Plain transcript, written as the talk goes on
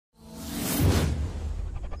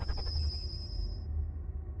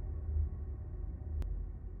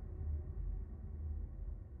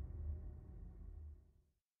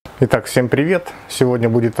Итак, всем привет! Сегодня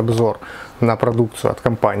будет обзор на продукцию от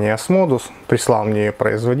компании Asmodus. Прислал мне ее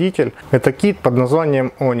производитель. Это кит под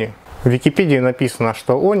названием ONI. В Википедии написано,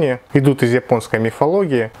 что ONI идут из японской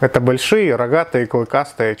мифологии. Это большие, рогатые,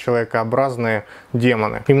 клыкастые, человекообразные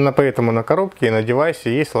демоны. Именно поэтому на коробке и на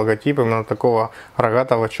девайсе есть логотип именно такого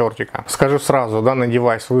рогатого чертика. Скажу сразу, данный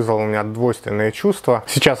девайс вызвал у меня двойственные чувства.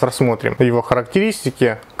 Сейчас рассмотрим его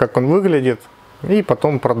характеристики, как он выглядит. И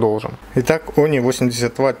потом продолжим. Итак, ONI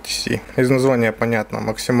 80 Вт TC. Из названия понятно,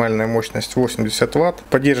 максимальная мощность 80 Вт,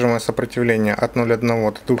 поддерживаемое сопротивление от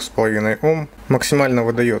 0,1 до 2,5 Ом, максимально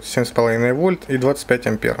выдает 7,5 вольт и 25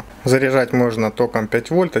 ампер. Заряжать можно током 5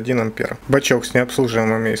 вольт 1 ампер. Бачок с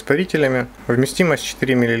необслуживаемыми испарителями, вместимость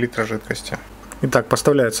 4 мл жидкости. Итак,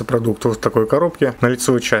 поставляется продукт в такой коробке. На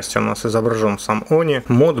лицевой части у нас изображен сам ONI,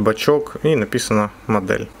 мод, бачок и написана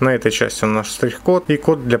модель. На этой части у нас штрих-код и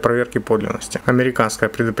код для проверки подлинности. Американское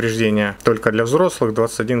предупреждение только для взрослых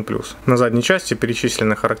 21+. На задней части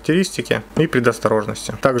перечислены характеристики и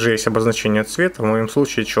предосторожности. Также есть обозначение цвета, в моем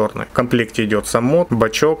случае черный. В комплекте идет сам мод,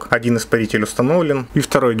 бачок, один испаритель установлен и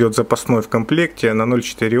второй идет запасной в комплекте на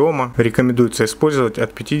 0,4 Ома. Рекомендуется использовать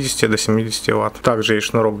от 50 до 70 Вт. Также есть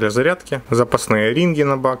шнурок для зарядки, запасной ринги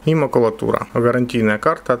на бак и макулатура, гарантийная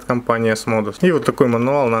карта от компании Asmodus и вот такой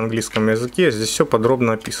мануал на английском языке. Здесь все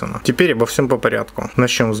подробно описано. Теперь обо всем по порядку.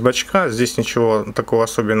 Начнем с бачка. Здесь ничего такого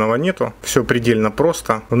особенного нету, все предельно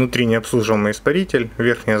просто. Внутри необслуживаемый испаритель,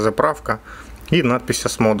 верхняя заправка и надпись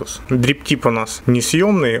Asmodus. Дрип-тип у нас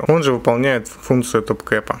несъемный, он же выполняет функцию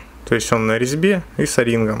топ-кэпа, то есть он на резьбе и с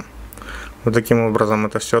о-рингом. Вот таким образом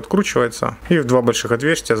это все откручивается и в два больших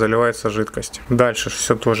отверстия заливается жидкость. Дальше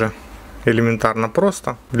все тоже элементарно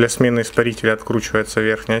просто. Для смены испарителя откручивается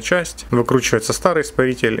верхняя часть, выкручивается старый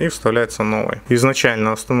испаритель и вставляется новый.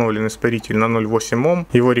 Изначально установлен испаритель на 0,8 Ом.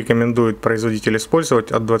 Его рекомендует производитель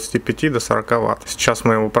использовать от 25 до 40 Вт. Сейчас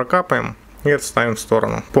мы его прокапаем и отставим в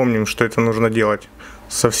сторону. Помним, что это нужно делать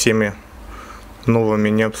со всеми новыми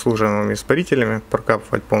необслуживаемыми испарителями.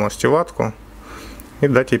 Прокапывать полностью ватку и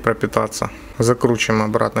дать ей пропитаться. Закручиваем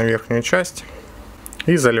обратно верхнюю часть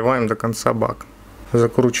и заливаем до конца бак.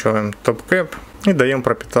 Закручиваем топ-кэп и даем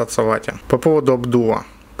пропитаться вате. По поводу обдува.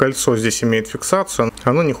 Кольцо здесь имеет фиксацию,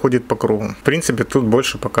 оно не ходит по кругу. В принципе, тут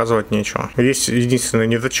больше показывать нечего. Есть единственный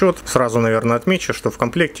недочет. Сразу, наверное, отмечу, что в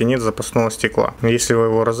комплекте нет запасного стекла. Если вы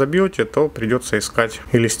его разобьете, то придется искать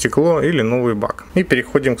или стекло, или новый бак. И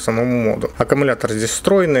переходим к самому моду. Аккумулятор здесь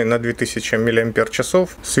встроенный на 2000 мАч.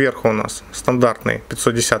 Сверху у нас стандартный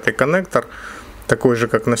 510 коннектор, такой же,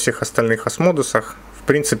 как на всех остальных Asmodus'ах. В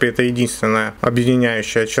принципе, это единственная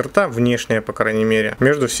объединяющая черта, внешняя, по крайней мере,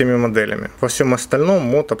 между всеми моделями. Во всем остальном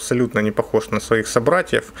мод абсолютно не похож на своих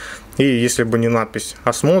собратьев. И если бы не надпись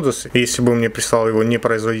Asmodus, и если бы мне прислал его не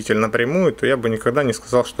производитель напрямую, то я бы никогда не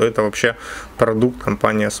сказал, что это вообще продукт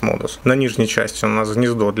компании Asmodus. На нижней части у нас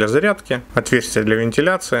гнездо для зарядки, отверстие для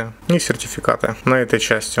вентиляции и сертификаты. На этой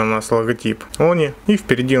части у нас логотип ONI. И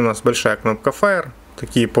впереди у нас большая кнопка Fire.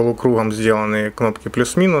 Такие полукругом сделанные кнопки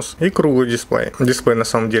плюс-минус и круглый дисплей. Дисплей на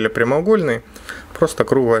самом деле прямоугольный, просто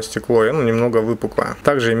круглое стекло, и оно немного выпуклое.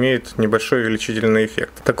 Также имеет небольшой увеличительный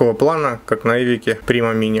эффект. Такого плана, как на Эвике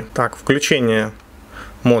Prima Mini. Так, включение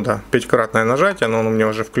мода 5-кратное нажатие, но он у меня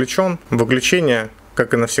уже включен. Выключение,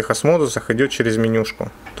 как и на всех Asmodus'ах, идет через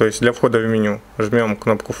менюшку. То есть для входа в меню жмем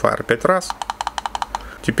кнопку Fire 5 раз.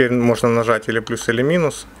 Теперь можно нажать или плюс, или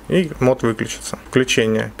минус, и мод выключится.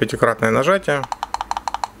 Включение 5-кратное нажатие.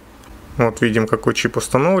 Вот видим, какой чип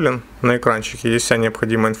установлен. На экранчике есть вся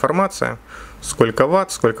необходимая информация. Сколько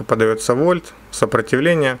ватт, сколько подается вольт,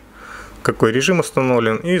 сопротивление, какой режим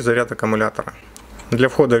установлен и заряд аккумулятора. Для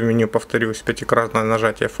входа в меню, повторюсь, 5-кратное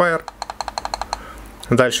нажатие Fire.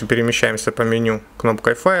 Дальше перемещаемся по меню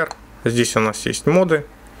кнопкой Fire. Здесь у нас есть моды.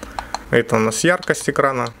 Это у нас яркость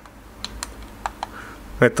экрана.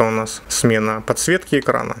 Это у нас смена подсветки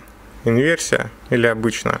экрана, инверсия или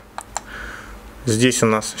обычная. Здесь у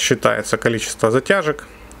нас считается количество затяжек.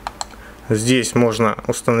 Здесь можно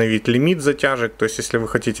установить лимит затяжек. То есть, если вы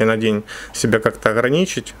хотите на день себя как-то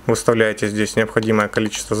ограничить, выставляете здесь необходимое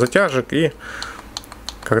количество затяжек. И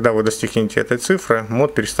когда вы достигнете этой цифры,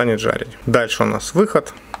 мод перестанет жарить. Дальше у нас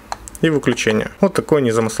выход и выключение. Вот такое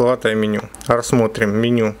незамысловатое меню. Рассмотрим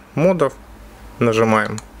меню модов.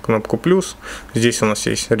 Нажимаем кнопку плюс. Здесь у нас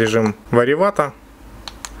есть режим варивата.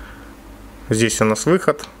 Здесь у нас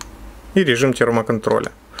выход. И режим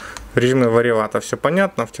термоконтроля. В режиме варивата все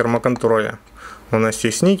понятно. В термоконтроле у нас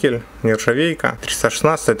есть никель, нержавейка,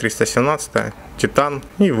 316, 317, титан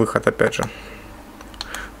и выход опять же.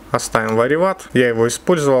 Оставим вариват. Я его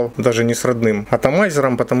использовал даже не с родным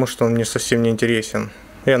атомайзером, потому что он мне совсем не интересен.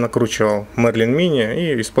 я накручивал Merlin Mini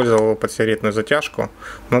и использовал его под сигаретную затяжку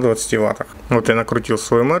на 20 ваттах. Вот я накрутил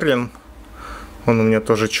свой Merlin, он у меня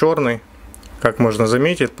тоже черный. Как можно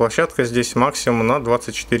заметить, площадка здесь максимум на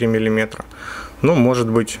 24 мм. Ну, может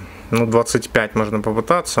быть, 25 можно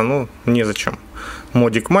попытаться, но незачем.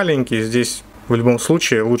 Модик маленький, здесь в любом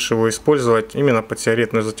случае лучше его использовать именно под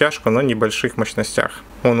сигаретную затяжку на небольших мощностях.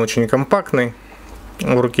 Он очень компактный,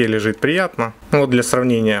 в руке лежит приятно. Вот для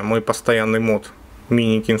сравнения, мой постоянный мод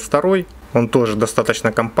Mini King 2, он тоже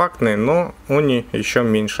достаточно компактный, но ONI еще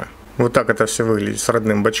меньше. Вот так это все выглядит с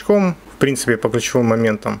родным бачком. В принципе, по ключевым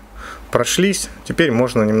моментам прошлись. Теперь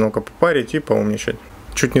можно немного попарить и поумничать.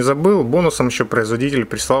 Чуть не забыл, бонусом еще производитель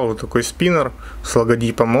прислал вот такой спиннер с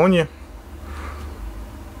логотипом ONI.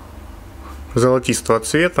 Золотистого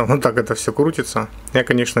цвета. Вот так это все крутится. Я,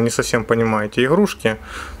 конечно, не совсем понимаю эти игрушки.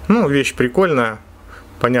 Ну, вещь прикольная.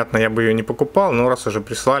 Понятно, я бы ее не покупал, но раз уже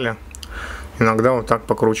прислали, иногда вот так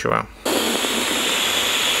покручиваю.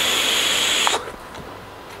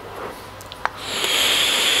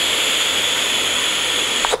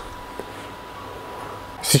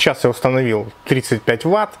 Сейчас я установил 35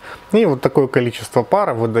 Вт, и вот такое количество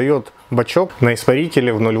пара выдает бачок на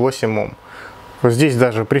испарителе в 0,8 Ом. Здесь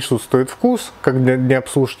даже присутствует вкус, как для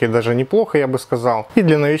обслужки даже неплохо, я бы сказал. И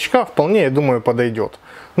для новичка вполне, я думаю, подойдет.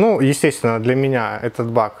 Ну, естественно, для меня этот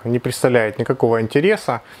бак не представляет никакого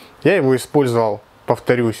интереса. Я его использовал,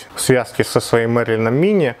 повторюсь, в связке со своим Merlin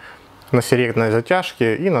Mini на сигаретной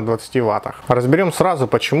затяжке и на 20 ваттах. Разберем сразу,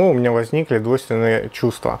 почему у меня возникли двойственные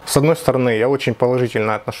чувства. С одной стороны, я очень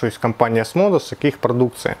положительно отношусь к компании Asmodus и к их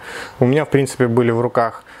продукции. У меня, в принципе, были в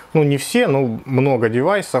руках, ну, не все, но много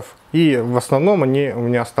девайсов, и в основном они у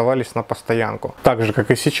меня оставались на постоянку. Так же,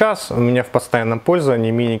 как и сейчас, у меня в постоянном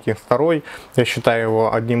пользовании Mini King 2, я считаю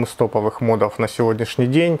его одним из топовых модов на сегодняшний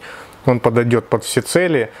день. Он подойдет под все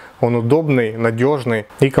цели, он удобный, надежный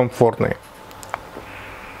и комфортный.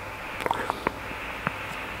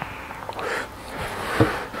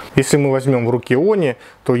 Если мы возьмем в руки ONI,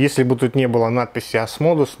 то если бы тут не было надписи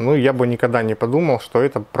Asmodus, ну я бы никогда не подумал, что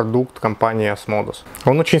это продукт компании Asmodus.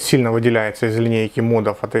 Он очень сильно выделяется из линейки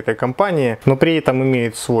модов от этой компании, но при этом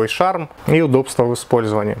имеет свой шарм и удобство в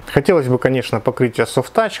использовании. Хотелось бы, конечно, покрытие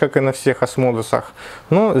Soft Touch, как и на всех Asmodus'ах,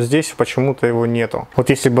 но здесь почему-то его нету. Вот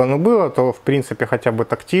если бы оно было, то в принципе хотя бы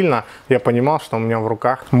тактильно я понимал, что у меня в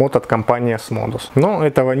руках мод от компании Asmodus. Но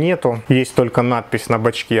этого нету, есть только надпись на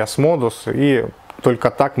бачке Asmodus, и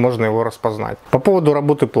только так можно его распознать. По поводу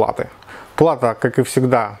работы платы. Плата, как и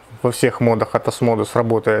всегда, во всех модах от Asmodus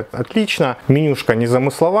работает отлично. Менюшка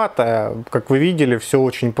незамысловатая. Как вы видели, все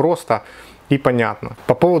очень просто и понятно.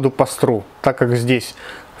 По поводу пастру. Так как здесь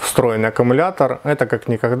встроенный аккумулятор, это как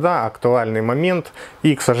никогда актуальный момент.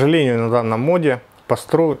 И, к сожалению, на данном моде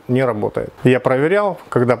пастру не работает. Я проверял,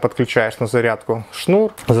 когда подключаешь на зарядку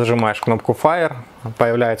шнур, зажимаешь кнопку Fire,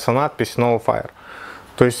 появляется надпись No Fire.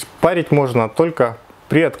 То есть парить можно только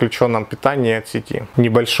при отключенном питании от сети.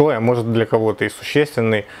 Небольшой, а может для кого-то и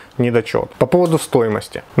существенный недочет. По поводу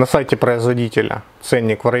стоимости. На сайте производителя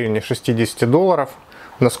ценник в районе $60.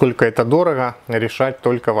 Насколько это дорого, решать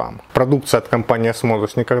только вам. Продукция от компании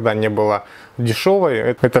Asmodus никогда не была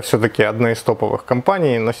дешевой. Это все-таки одна из топовых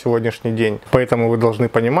компаний на сегодняшний день. Поэтому вы должны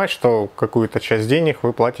понимать, что какую-то часть денег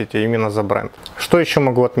вы платите именно за бренд. Что еще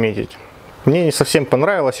могу отметить? Мне не совсем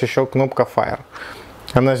понравилась еще кнопка Fire.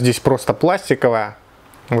 Она здесь просто пластиковая,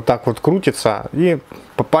 вот так вот крутится и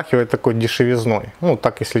попахивает такой дешевизной, ну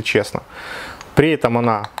так если честно. При этом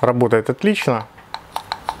она работает отлично,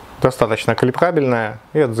 достаточно кликабельная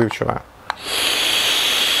и отзывчивая.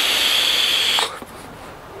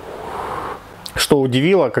 Что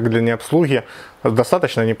удивило, как для необслуги,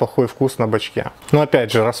 достаточно неплохой вкус на бачке. Но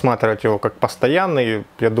опять же, рассматривать его как постоянный,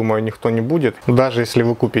 я думаю, никто не будет. Даже если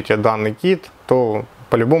вы купите данный кит, то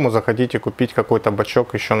по-любому захотите купить какой-то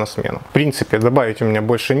бачок еще на смену. В принципе, добавить у меня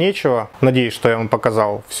больше нечего. Надеюсь, что я вам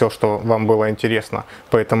показал все, что вам было интересно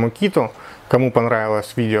по этому киту. Кому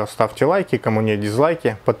понравилось видео, ставьте лайки, кому нет,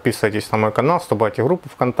 дизлайки. Подписывайтесь на мой канал, вступайте в группу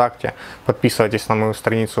ВКонтакте. Подписывайтесь на мою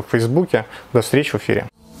страницу в Фейсбуке. До встречи в эфире.